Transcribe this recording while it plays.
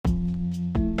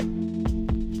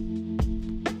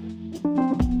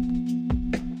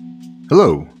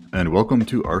Hello, and welcome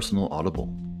to Arsenal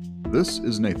Audible. This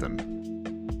is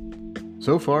Nathan.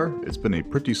 So far, it's been a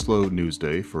pretty slow news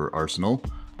day for Arsenal.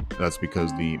 That's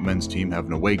because the men's team have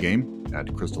an away game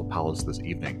at Crystal Palace this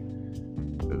evening.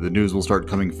 The news will start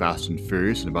coming fast and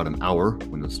furious in about an hour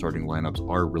when the starting lineups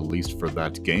are released for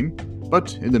that game.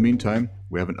 But in the meantime,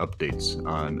 we have an update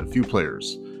on a few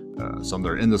players. Some that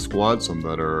are in the squad, some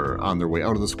that are on their way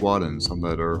out of the squad, and some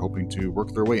that are hoping to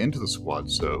work their way into the squad.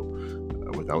 So,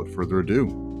 without further ado,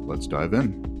 let's dive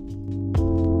in.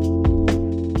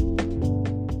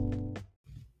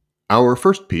 Our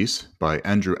first piece, by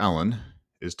Andrew Allen,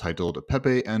 is titled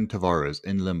Pepe and Tavares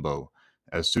in Limbo,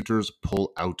 as suitors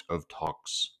pull out of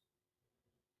talks.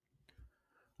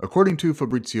 According to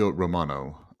Fabrizio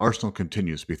Romano, Arsenal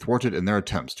continues to be thwarted in their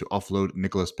attempts to offload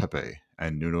Nicolas Pepe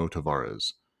and Nuno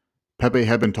Tavares. Pepe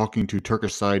had been talking to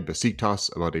Turkish side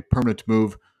Besiktas about a permanent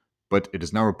move, but it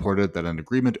is now reported that an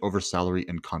agreement over salary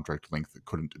and contract length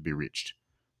couldn't be reached.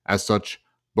 As such,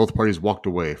 both parties walked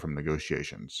away from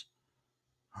negotiations.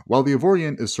 While the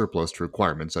Ivorian is surplus to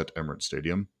requirements at Emirates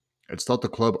Stadium, it's thought the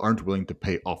club aren't willing to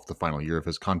pay off the final year of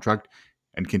his contract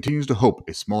and continues to hope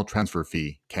a small transfer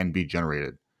fee can be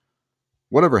generated.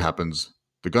 Whatever happens,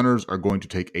 the Gunners are going to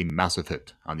take a massive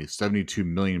hit on the £72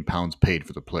 million paid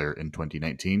for the player in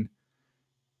 2019.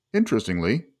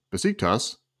 Interestingly,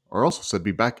 Besiktas are also said to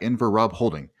be back in for Rob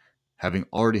Holding, having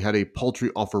already had a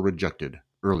paltry offer rejected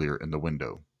earlier in the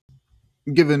window.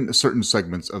 Given certain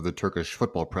segments of the Turkish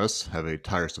football press have a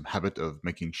tiresome habit of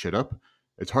making shit up,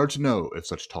 it's hard to know if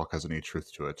such talk has any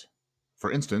truth to it. For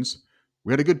instance,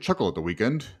 we had a good chuckle at the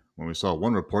weekend when we saw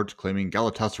one report claiming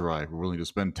Galatasaray were willing to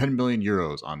spend €10 million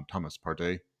on Thomas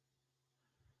Partey.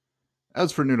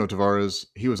 As for Nuno Tavares,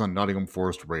 he was on Nottingham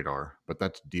Forest radar, but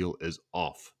that deal is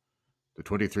off. The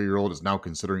 23-year-old is now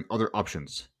considering other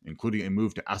options, including a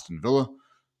move to Aston Villa,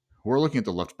 who are looking at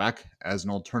the left back as an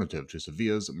alternative to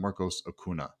Sevilla's Marcos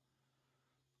Acuna.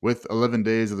 With 11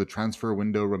 days of the transfer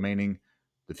window remaining,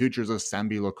 the futures of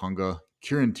Sambi Lokonga,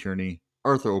 Kieran Tierney,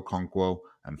 Arthur Okonkwo,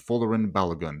 and Folarin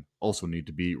Balogun also need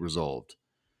to be resolved.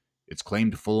 It's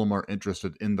claimed Fulham are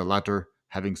interested in the latter,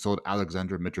 having sold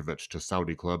Alexander Mitrovic to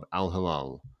Saudi club Al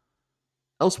Hilal.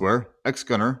 Elsewhere,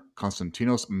 ex-gunner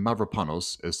Konstantinos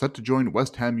Mavropanos is set to join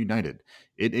West Ham United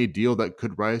in a deal that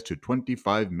could rise to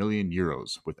 €25 million,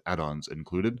 with add-ons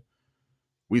included.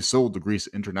 We sold the Greece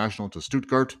international to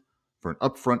Stuttgart for an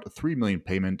upfront $3 million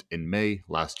payment in May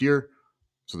last year,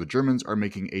 so the Germans are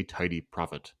making a tidy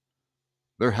profit.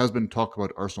 There has been talk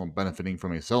about Arsenal benefiting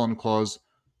from a sell-on clause,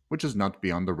 which is not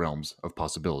beyond the realms of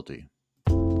possibility.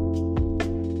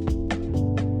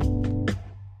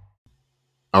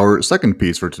 Our second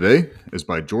piece for today is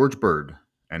by Jeorge Bird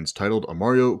and is titled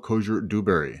Mario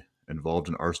Kojer-Dewberry, involved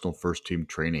in Arsenal first-team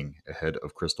training ahead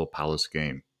of Crystal Palace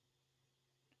game.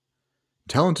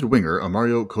 Talented winger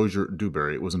Mario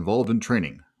Kojer-Dewberry was involved in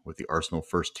training with the Arsenal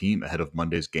first team ahead of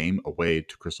Monday's game away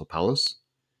to Crystal Palace.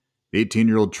 The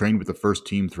 18-year-old trained with the first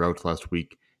team throughout last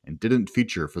week and didn't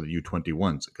feature for the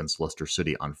U21s against Leicester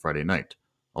City on Friday night,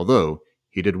 although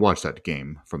he did watch that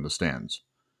game from the stands.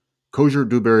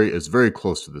 Kojer-Dewberry is very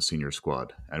close to the senior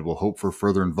squad and will hope for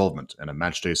further involvement in a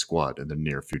matchday squad in the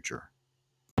near future.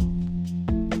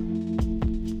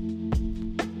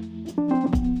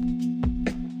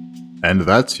 And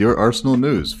that's your Arsenal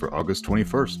news for August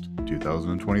 21st,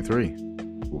 2023.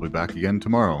 We'll be back again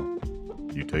tomorrow.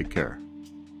 You take care.